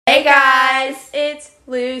guys, it's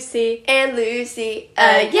Lucy. And Lucy.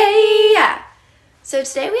 Yeah. So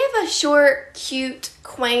today we have a short, cute,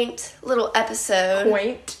 quaint little episode.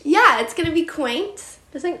 Quaint? Yeah, it's going to be quaint.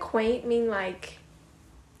 Doesn't quaint mean, like,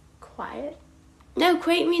 quiet? No,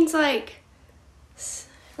 quaint means, like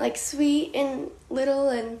sweet and little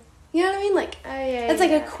and, you know what I mean? Like, it's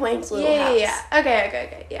like a quaint little house. Yeah.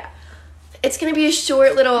 Okay, yeah. It's going to be a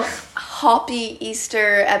short little Hoppy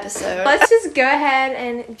Easter episode. Let's just go ahead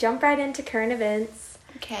and jump right into current events.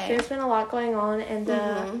 Okay. There's been a lot going on in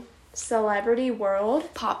the celebrity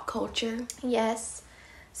world. Pop culture. Yes.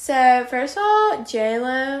 So, first of all,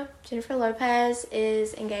 J-Lo, Jennifer Lopez,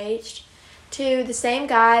 is engaged to the same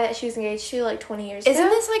guy that she was engaged to, like, 20 years ago. Isn't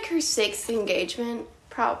this, like, her 6th engagement?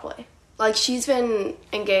 Probably. Like, she's been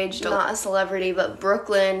engaged, not a celebrity, but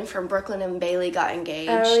Brooklyn and Bailey got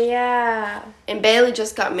engaged. Oh, yeah. And Bailey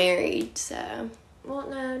just got married, so. Well,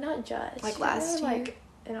 no, not just. Like, last year? Like,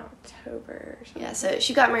 in October or something. Yeah, so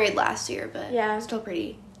she got married last year, but still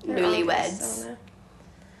pretty newlyweds. I don't know.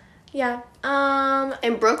 Yeah.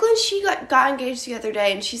 And Brooklyn, she got engaged the other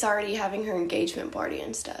day, and she's already having her engagement party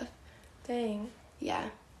and stuff. Dang. Yeah.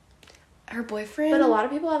 Her boyfriend. But a lot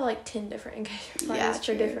of people have like 10 different engagement parties for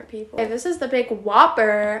true. different people. Okay, this is the big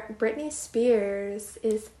whopper. Britney Spears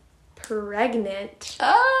is pregnant.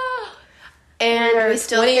 Oh. And her we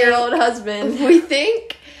still 20-year-old husband. We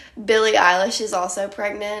think Billie Eilish is also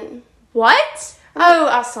pregnant. What? Oh,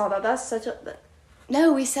 I saw that. That's such a...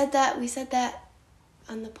 No, we said that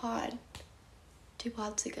on the pod 2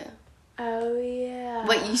 pods ago. Oh, yeah.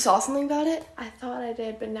 What, you saw something about it? I thought I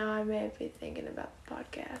did, but now I may be thinking about the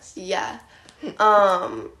podcast. Yeah.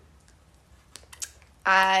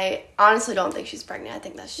 I honestly don't think she's pregnant. I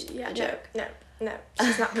think that's a joke. No,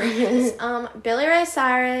 she's not pregnant. Billy Ray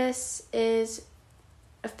Cyrus is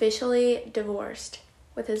officially divorced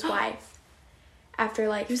with his wife after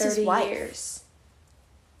like 30 years.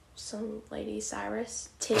 Some lady Cyrus.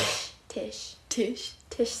 Tish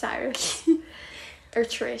Cyrus. Or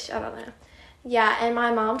Trish, I don't know. Yeah, and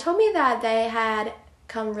my mom told me that they had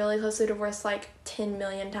come really close to divorce like 10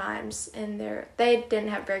 million times, and they didn't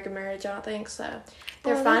have a very good marriage, I don't think, so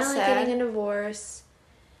they're finally getting a divorce,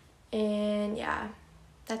 and yeah.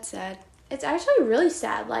 That's sad. It's actually really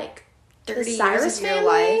sad, like, 30 the Cyrus years of your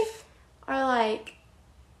family life are like,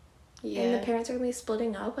 yeah. and the parents are going to be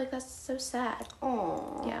splitting up, like, that's so sad.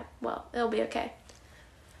 Aww. Yeah, well, it'll be okay.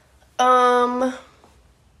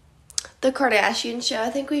 The Kardashian show,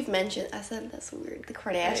 I think we've mentioned. I said that's weird. The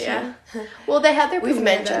Kardashian. Yeah. Well, they had their premiere. We've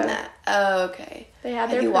mentioned that. Oh, okay. They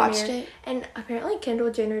had their premiere. Have you watched it? And apparently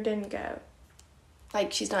Kendall Jenner didn't go.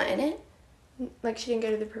 Like, she's not in it? Like, she didn't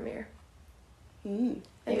go to the premiere. Maybe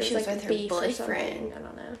she was like with her boyfriend. I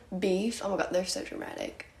don't know. Beef? Oh my god, they're so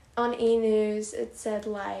dramatic. On E! News, it said,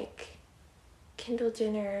 like, Kendall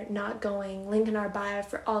Jenner not going, link in our bio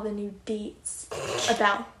for all the new deets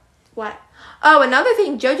about... What? Oh, another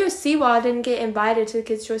thing, JoJo Siwa didn't get invited to the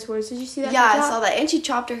Kids' Choice Awards. Did you see that? Yeah, I saw that. And she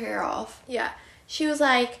chopped her hair off. Yeah. She was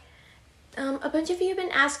like, a bunch of you have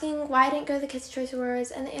been asking why I didn't go to the Kids' Choice Awards,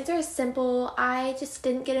 and the answer is simple. I just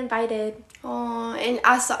didn't get invited. Aw, and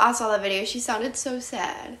I saw that video. She sounded so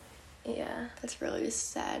sad. Yeah. That's really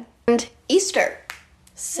sad. And Easter.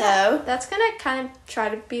 So. Yeah, that's going to kind of try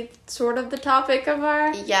to be sort of the topic of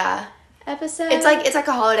our... Yeah. Episode. It's like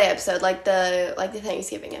a holiday episode, like the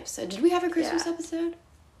Thanksgiving episode. Did we have a Christmas episode?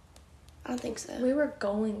 I don't think so. We were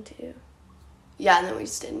going to. Yeah, and then we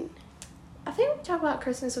just didn't. I think we talked about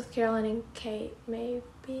Christmas with Caroline and Kate, maybe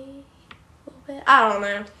a little bit. I don't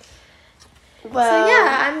know. Well, so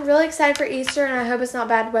yeah, I'm really excited for Easter, and I hope it's not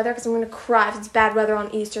bad weather because I'm gonna cry if it's bad weather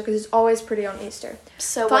on Easter because it's always pretty on Easter.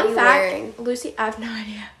 So what are you wearing? Lucy, I have no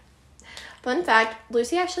idea. Fun fact: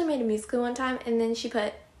 Lucy actually made a musical one time, and then she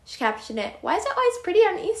captioned it, "Why is it always pretty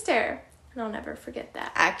on Easter?" And I'll never forget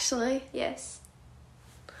that. Actually? Yes.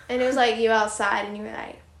 And it was like you outside and you were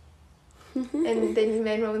like, and then you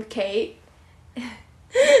made one with Kate.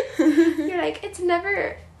 You're like, it's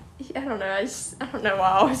never, I don't know, I don't know why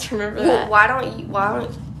I always remember that. Why don't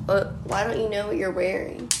you know what you're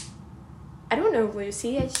wearing? I don't know,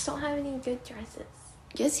 Lucy. I just don't have any good dresses.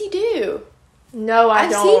 Yes, you do. No,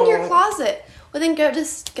 I've seen your closet. Well, then go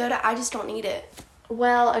to I Just Don't Need It.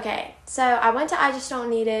 Well, okay, so I went to I Just Don't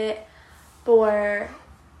Need It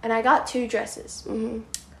and I got 2 dresses. Mm-hmm.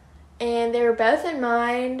 And they were both in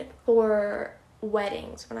mind for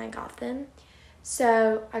weddings when I got them.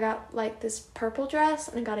 So I got like this purple dress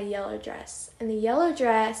and I got a yellow dress. And the yellow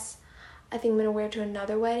dress, I think I'm going to wear to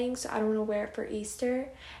another wedding, so I don't want to wear it for Easter.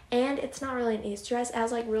 And it's not really an Easter dress. It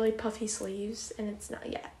has like really puffy sleeves and it's not,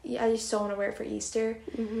 I just don't want to wear it for Easter.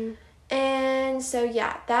 Mm-hmm. And so,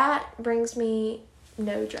 yeah, that brings me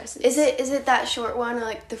no dresses. Is it that short one,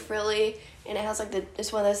 like the frilly, and it has like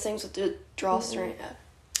it's one of those things with the drawstring?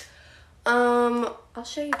 I'll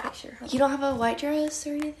show you a picture. You don't have a white dress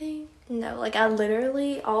or anything? No, like I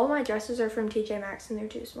literally, all of my dresses are from TJ Maxx and they're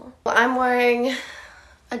too small. Well, I'm wearing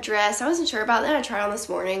a dress I wasn't sure about. Then I tried on this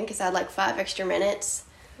morning because I had like 5 extra minutes.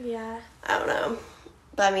 Yeah. I don't know.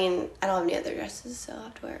 But I mean, I don't have any other dresses, so I'll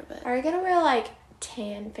have to wear it. But are you gonna wear like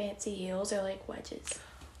tan fancy heels or like wedges?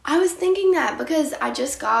 I was thinking that because I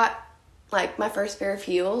just got like my first pair of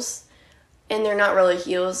heels, and they're not really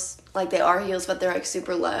heels. Like they are heels, but they're like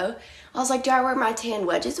super low. I was like, do I wear my tan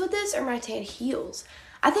wedges with this or my tan heels?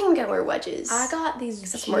 I think I'm gonna wear wedges. I got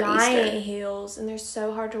these giant heels, and they're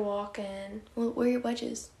so hard to walk in. Well, wear your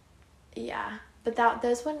wedges. Yeah, but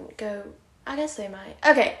those wouldn't go. I guess they might.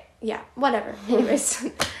 Okay, yeah, whatever. Anyways,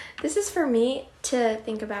 this is for me to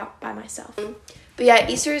think about by myself. But yeah,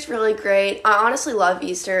 Easter is really great. I honestly love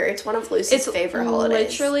Easter. It's one of Lucy's favorite holidays.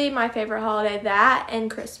 It's literally my favorite holiday. That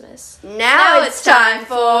and Christmas. Now it's time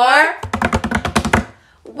for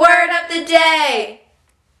Word of the Day.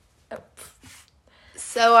 Oh.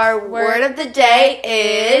 So our word of the day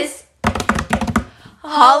is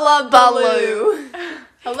hullabaloo.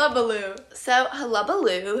 Hullabaloo. So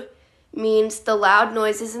hullabaloo means the loud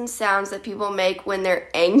noises and sounds that people make when they're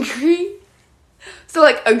angry. So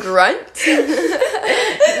like a grunt?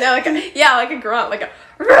 No, like a grunt, like a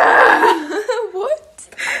what?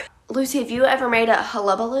 Lucy, have you ever made a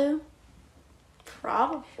hullabaloo?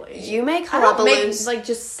 Probably. You make I don't hullabaloos make, like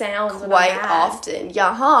just sounds quite often.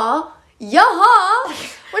 Yaha. Yaha.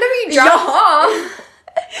 Whenever you drop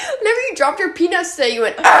whenever you dropped your peanuts today, you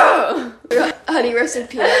went, oh! Honey roasted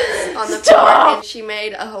peanuts on the floor, and she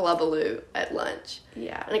made a hullabaloo at lunch.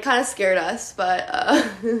 Yeah. And it kind of scared us, but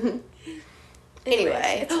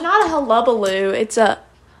anyway. It's not a hullabaloo, it's a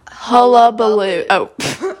hullabaloo. Oh.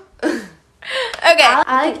 Okay.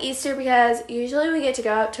 I like Easter because usually we get to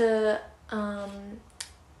go out to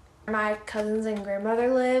my cousins and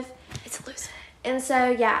grandmother live. It's elusive. And so,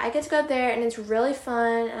 yeah, I get to go up there, and it's really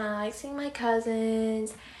fun, and I like seeing my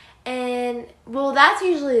cousins, and, well, that's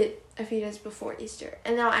usually a few days before Easter.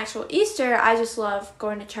 And then on actual Easter, I just love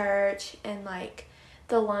going to church and, like,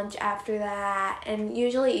 the lunch after that, and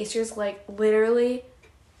usually Easter's, like, literally,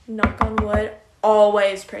 knock on wood,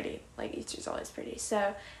 always pretty. Like, Easter's always pretty.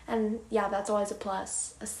 So, and, yeah, that's always a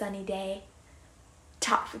plus. A sunny day,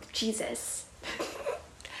 topped with Jesus.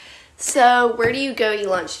 So, where do you go eat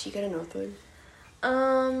lunch? Do you go to Northwood?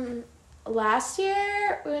 Last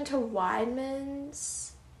year we went to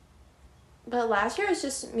Weidman's, but last year it was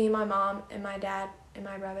just me, my mom, and my dad, and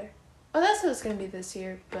my brother. Oh, that's what it's gonna be this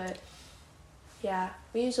year, but yeah,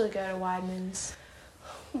 we usually go to Weidman's.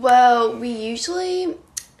 Well, we usually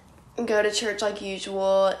go to church like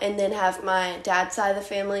usual and then have my dad's side of the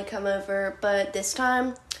family come over, but this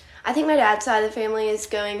time I think my dad's side of the family is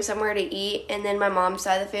going somewhere to eat, and then my mom's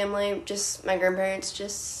side of the family, just my grandparents,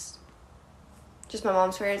 just my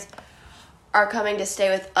mom's parents, are coming to stay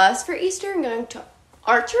with us for Easter and going to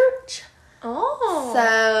our church. Oh.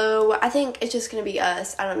 So I think it's just going to be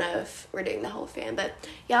us. I don't know if we're doing the whole fam, but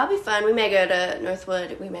yeah, it'll be fun. We may go to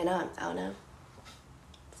Northwood. We may not. I don't know.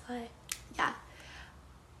 Slay. Yeah.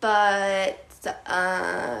 But,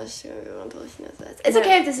 sure, we want to listen to this. It's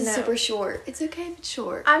okay if this is super short. It's okay if it's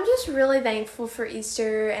short. I'm just really thankful for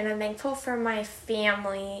Easter, and I'm thankful for my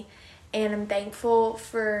family, and I'm thankful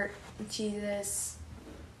for Jesus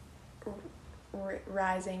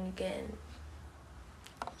rising again.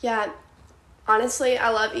 Yeah, honestly, I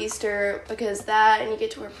love Easter because that, and you get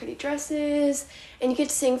to wear pretty dresses, and you get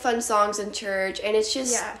to sing fun songs in church, and it's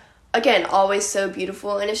just, again, always so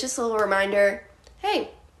beautiful, and it's just a little reminder, hey,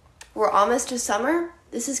 we're almost to summer,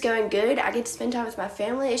 this is going good, I get to spend time with my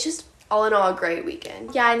family, it's just all in all a great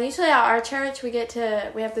weekend. Yeah, and usually at our church we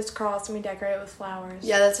have this cross and we decorate it with flowers.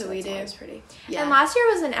 Yeah, that's what we do. It's pretty. Yeah. And last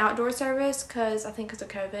year was an outdoor service because of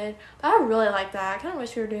COVID. But I really like that. I kind of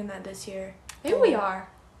wish we were doing that this year. Maybe we are.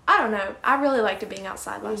 I don't know. I really liked it being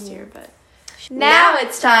outside last year, but now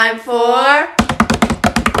it's time for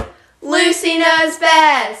Lucy Knows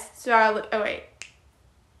Best. So wait.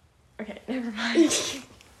 Okay, never mind.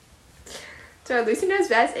 So our Lucy Knows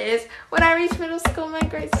Best is when I reach middle school, my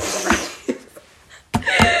grades.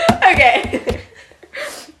 Okay.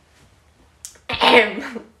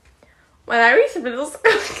 When I reached middle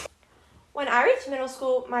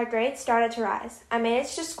school, my grades started to rise. I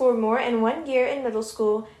managed to score more in 1 year in middle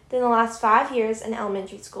school than the last 5 years in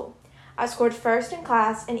elementary school. I scored first in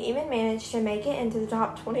class and even managed to make it into the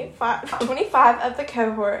top 25 of the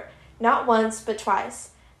cohort, not once but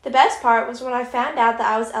twice. The best part was when I found out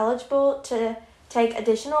that I was eligible to take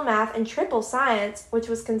additional math and triple science, which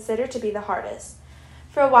was considered to be the hardest.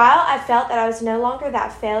 For a while, I felt that I was no longer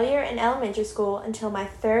that failure in elementary school until my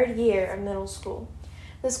 3rd year of middle school.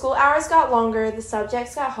 The school hours got longer, the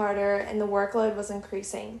subjects got harder, and the workload was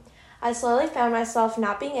increasing. I slowly found myself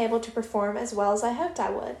not being able to perform as well as I hoped I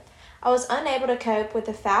would. I was unable to cope with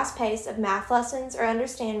the fast pace of math lessons or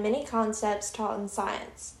understand many concepts taught in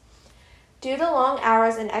science. Due to long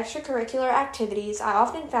hours and extracurricular activities, I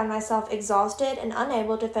often found myself exhausted and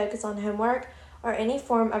unable to focus on homework or any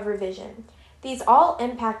form of revision. These all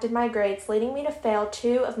impacted my grades, leading me to fail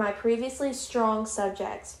 2 of my previously strong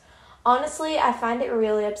subjects. Honestly, I find it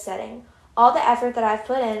really upsetting. All the effort that I've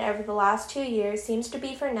put in over the last 2 years seems to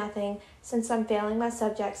be for nothing since I'm failing my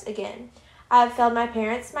subjects again. I have failed my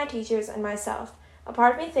parents, my teachers, and myself. A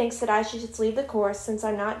part of me thinks that I should just leave the course since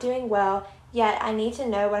I'm not doing well, yet I need to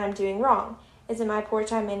know what I'm doing wrong. Is it my poor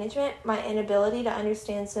time management, my inability to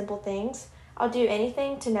understand simple things? I'll do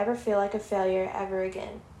anything to never feel like a failure ever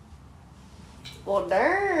again. Well,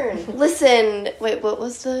 darn. Listen, wait, what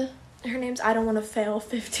was the... Her name's I Don't Want to Fail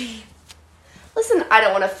 15. Listen, I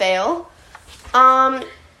don't want to fail.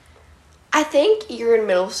 I think you're in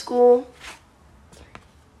middle school.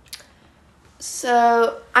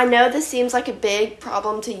 So, I know this seems like a big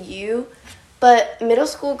problem to you, but middle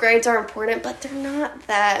school grades are important, but they're not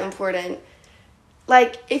that important.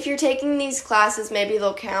 Like, if you're taking these classes, maybe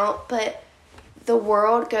they'll count, but the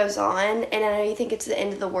world goes on, and I know you think it's the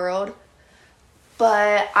end of the world,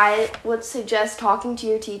 but I would suggest talking to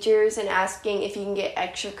your teachers and asking if you can get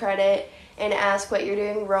extra credit and ask what you're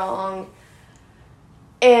doing wrong.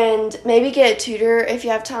 And maybe get a tutor if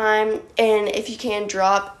you have time, and if you can,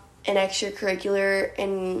 drop an extracurricular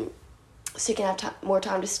and so you can have more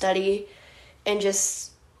time to study and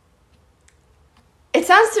just... It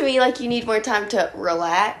sounds to me like you need more time to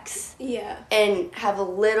relax. Yeah. And have a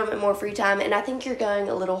little bit more free time. And I think you're going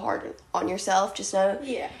a little hard on yourself. Just know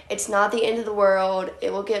it's not the end of the world.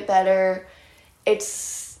 It will get better.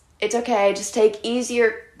 It's okay. Just take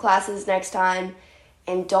easier classes next time.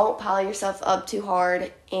 And don't pile yourself up too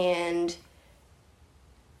hard. And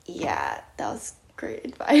yeah, that was great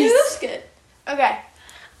advice. Yeah, that was good. Okay.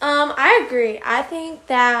 I agree. I think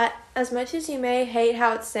that as much as you may hate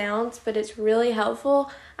how it sounds, but it's really helpful,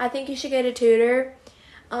 I think you should get a tutor.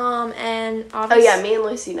 And obviously... Oh, yeah, me and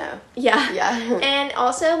Lucy know. Yeah. Yeah. And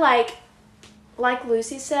also, like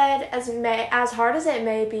Lucy said, as hard as it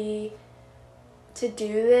may be to do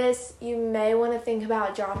this, you may want to think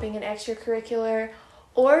about dropping an extracurricular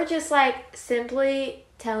or just, like, simply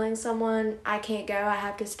telling someone, I can't go, I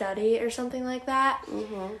have to study, or something like that.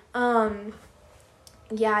 Mm-hmm.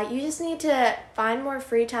 Yeah, you just need to find more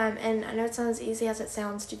free time, and I know it's not as easy as it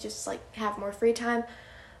sounds to just, like, have more free time,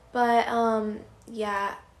 but,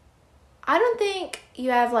 yeah, I don't think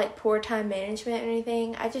you have, like, poor time management or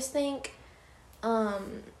anything. I just think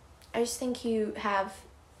you have,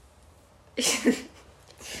 I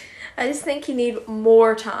just think you need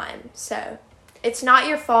more time, so it's not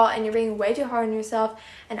your fault, and you're being way too hard on yourself,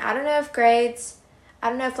 and I don't know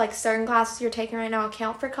if, like, certain classes you're taking right now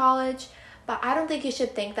count for college, but I don't think you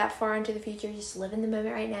should think that far into the future. Just live in the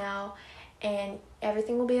moment right now, and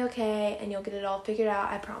everything will be okay, and you'll get it all figured out,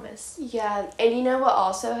 I promise. Yeah, and you know what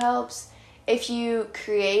also helps? If you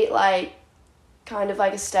create, like, kind of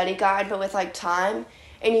like a study guide, but with, like, time,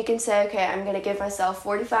 and you can say, okay, I'm going to give myself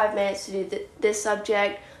 45 minutes to do this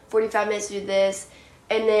subject, 45 minutes to do this,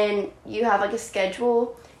 and then you have, like, a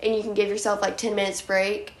schedule, and you can give yourself, like, 10 minutes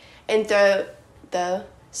break, and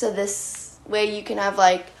so this way you can have,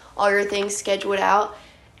 like, all your things scheduled out.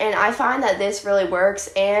 And I find that this really works,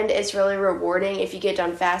 and it's really rewarding if you get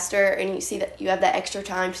done faster and you see that you have that extra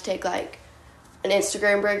time to take, like, an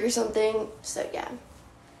Instagram break or something. So, yeah.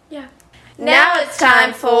 Yeah. Now it's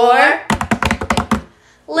time for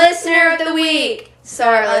Listener of the Week. So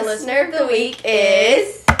our listener of the week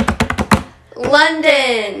is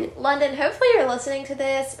London. London, hopefully you're listening to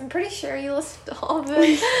this. I'm pretty sure you listened to all of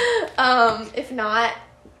it. If not,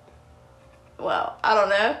 well, I don't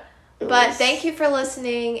know. But thank you for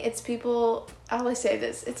listening. It's people, I always say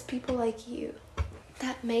this, it's people like you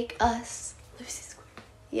that make us Lucy Squared.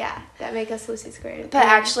 Yeah, that make us Lucy Squared. But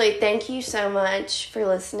actually, thank you so much for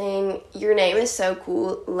listening. Your name is so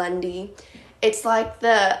cool, Lundy. It's like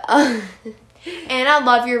the... And I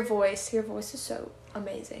love your voice. Your voice is so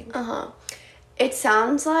amazing. Uh-huh. It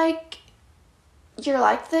sounds like you're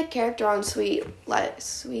like the character on Sweet Yeah,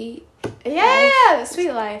 Life. yeah,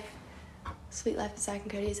 Sweet Life. Sweet Life of Zack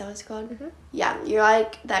and Cody, is that what it's called? Mm-hmm. Yeah, you're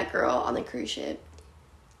like that girl on the cruise ship,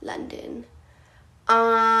 London.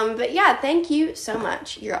 But yeah, thank you so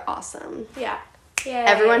much. You're awesome. Yeah. Yeah.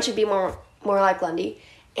 Everyone should be more like Lundy.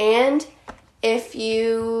 And if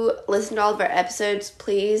you listen to all of our episodes,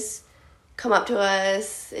 please come up to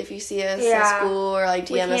us if you see us at school or like DM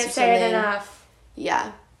us or something. We can't say it enough.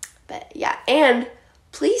 Yeah. But yeah. And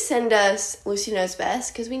please send us Lucy Knows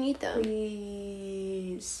Best because we need them.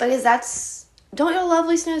 Please. Because don't y'all love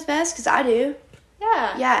Lucy Knows Best? Because I do.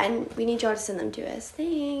 Yeah. Yeah, and we need y'all to send them to us.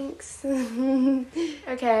 Thanks.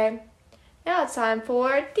 Okay. Now it's time for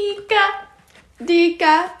Dika.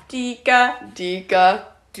 Dika. Dika. Dika.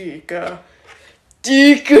 Dika.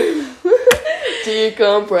 Dika.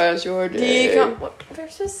 Decompress your day. We're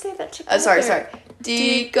supposed to say that together. Sorry.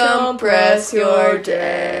 Decompress your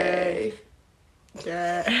day.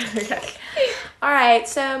 Yeah. Okay. Alright,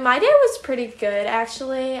 so my day was pretty good,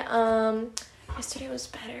 actually. Yesterday was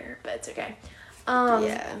better, but it's okay.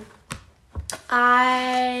 Yeah.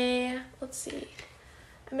 Let's see.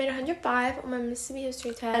 I made 105 on my Mississippi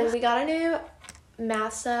history test. And we got a new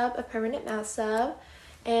math sub, a permanent math sub,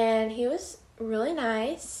 and he was really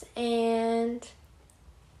nice. And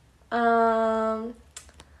I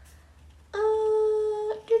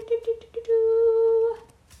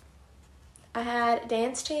had a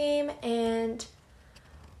dance team, and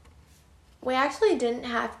we actually didn't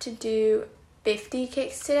have to do 50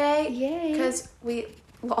 kicks today. Yay. Because we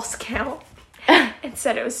lost count and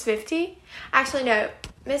said it was 50. Actually, no.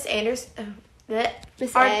 Miss Anderson,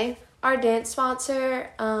 our dance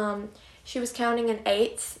sponsor, she was counting in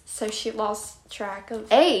eighths, so she lost track of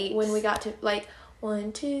eights when we got to like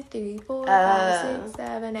 1, 2, 3, 4, 5, 6,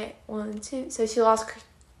 7, 8, 1, 2. So she lost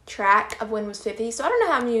track of when it was 50. So I don't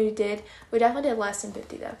know how many we did. We definitely did less than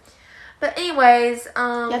 50 though. But anyways,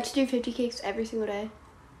 you have to do 50 kicks every single day.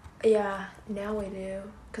 Yeah, now we do.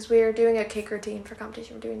 Because we are doing a kick routine for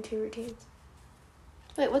competition. We're doing 2 routines.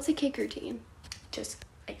 Wait, what's a kick routine? Just,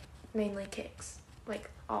 like, mainly kicks.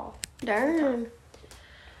 Like, all. Darn.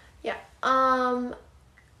 Yeah.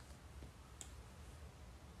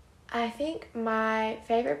 I think my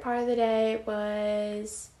favorite part of the day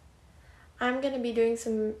was... I'm going to be doing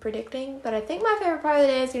some predicting, but I think my favorite part of the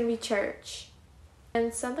day is going to be church.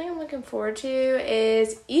 And something I'm looking forward to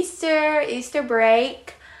is Easter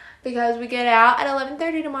break. Because we get out at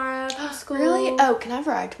 11:30 tomorrow from school. Really? Oh, can I have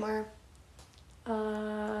a ride tomorrow?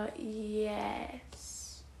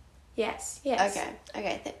 Yes. Yes.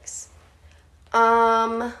 Okay, thanks.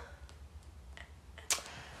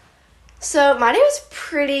 So my day was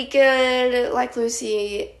pretty good. Like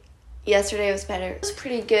Lucy, yesterday was better. It was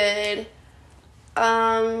pretty good.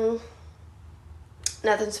 Nothing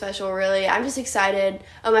special really. I'm just excited.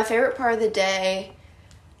 My favorite part of the day...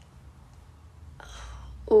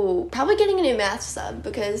 Ooh, probably getting a new math sub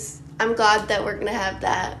because I'm glad that we're going to have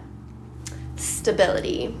that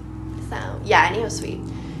stability. So, yeah, and he was sweet.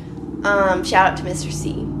 Shout out to Mr.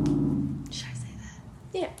 C. Should I say that?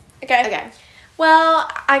 Yeah. Okay. Well,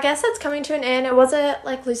 I guess that's coming to an end. It wasn't,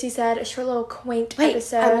 like Lucy said, a short little quaint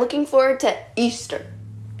episode. I'm looking forward to Easter.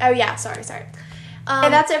 Oh, yeah. Sorry.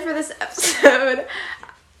 And that's it for this episode.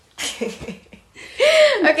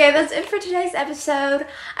 Okay, that's it for today's episode.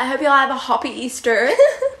 I hope y'all have a Hoppy Easter.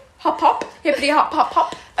 Hop. Hippity hop, hop,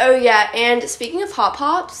 hop. Oh, yeah, and speaking of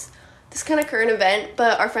hop-hops, this kind of current event,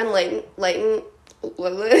 but our friend Layton,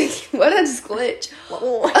 what did I just glitch?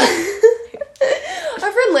 Our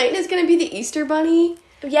friend Layton is going to be the Easter Bunny.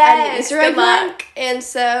 Yes, at the Easter egg hunt. And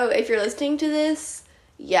so, if you're listening to this,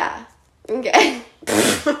 yeah. Okay.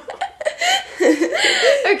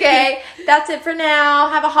 Okay, that's it for now.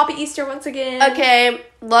 Have a Hoppy Easter once again. Okay,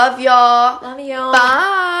 love y'all. Love y'all.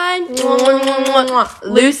 Bye.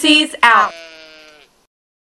 Lucy's out.